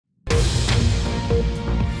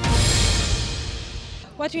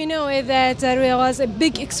What we know is that there was a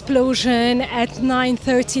big explosion at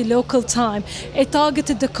 9:30 local time. It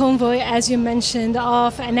targeted the convoy, as you mentioned,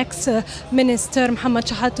 of an ex-minister, Mohammed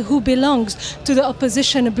Chatah, who belongs to the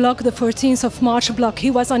opposition bloc, the 14th of March bloc.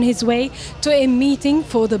 He was on his way to a meeting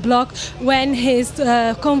for the bloc when his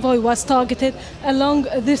convoy was targeted along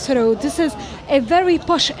this road. This is a very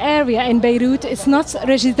posh area in Beirut. It's not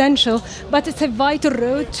residential, but it's a vital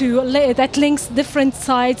road that links different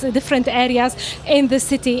sides, different areas in the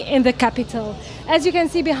city, in the capital. As you can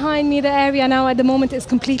see behind me, the area now at the moment is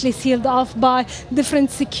completely sealed off by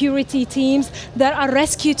different security teams. There are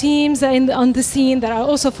rescue teams on the scene. There are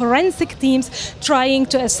also forensic teams trying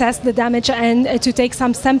to assess the damage and to take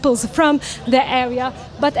some samples from the area.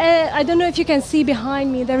 But I don't know if you can see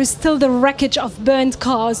behind me, there is still the wreckage of burned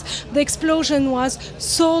cars. The explosion was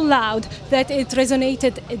so loud that it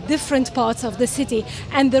resonated in different parts of the city,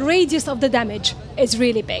 and the radius of the damage is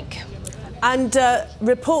really big. And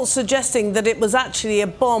reports suggesting that it was actually a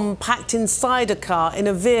bomb packed inside a car in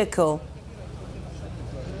a vehicle.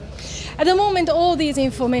 At the moment, all these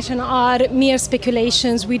information are mere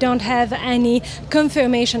speculations. We don't have any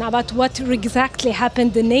confirmation about what exactly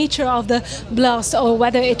happened, the nature of the blast, or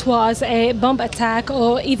whether it was a bomb attack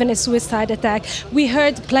or even a suicide attack. We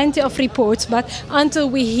heard plenty of reports, but until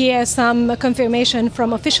we hear some confirmation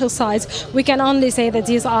from official sides, we can only say that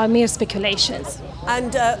these are mere speculations.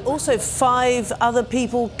 And also 5 other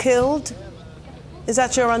people killed? Is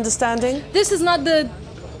that your understanding? This is not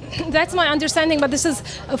that's my understanding, but this is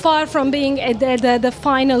far from being the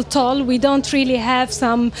final toll. We don't really have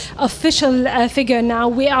some official figure now.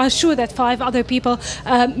 We are sure that 5 other people,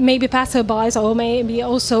 maybe passerbys or maybe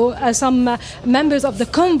also some members of the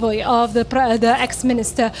convoy of the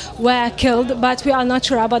ex-minister were killed, but we are not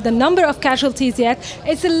sure about the number of casualties yet.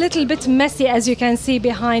 It's a little bit messy, as you can see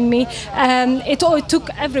behind me. It took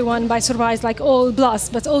everyone by surprise, like all blasts,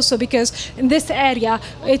 but also because in this area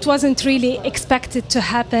it wasn't really expected to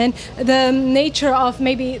happen. The nature of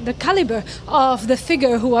maybe the caliber of the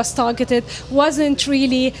figure who was targeted wasn't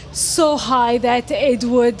really so high that it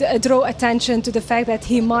would draw attention to the fact that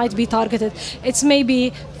he might be targeted. It's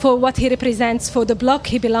maybe for what he represents, for the bloc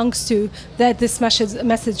he belongs to, that this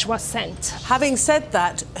message was sent. Having said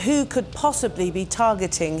that, who could possibly be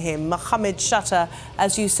targeting him? Mohammed Chatah,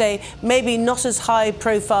 as you say, maybe not as high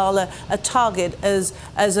profile a target as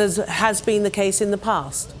has been the case in the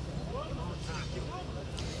past.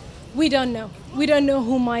 We don't know. We don't know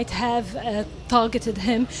who might have targeted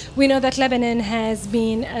him. We know that Lebanon has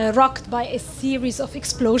been rocked by a series of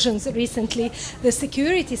explosions recently. The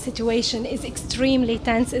security situation is extremely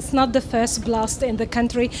tense. It's not the first blast in the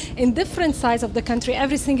country. In different sides of the country,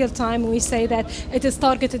 every single time we say that it is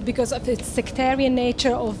targeted because of its sectarian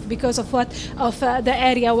nature, or because of the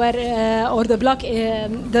area where or the bloc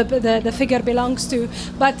the figure belongs to.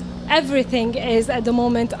 But everything is at the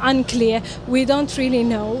moment unclear. We don't really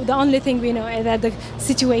know. The only thing we know is that the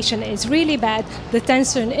situation is really bad, the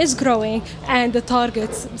tension is growing, and the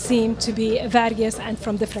targets seem to be various and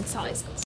from different sizes.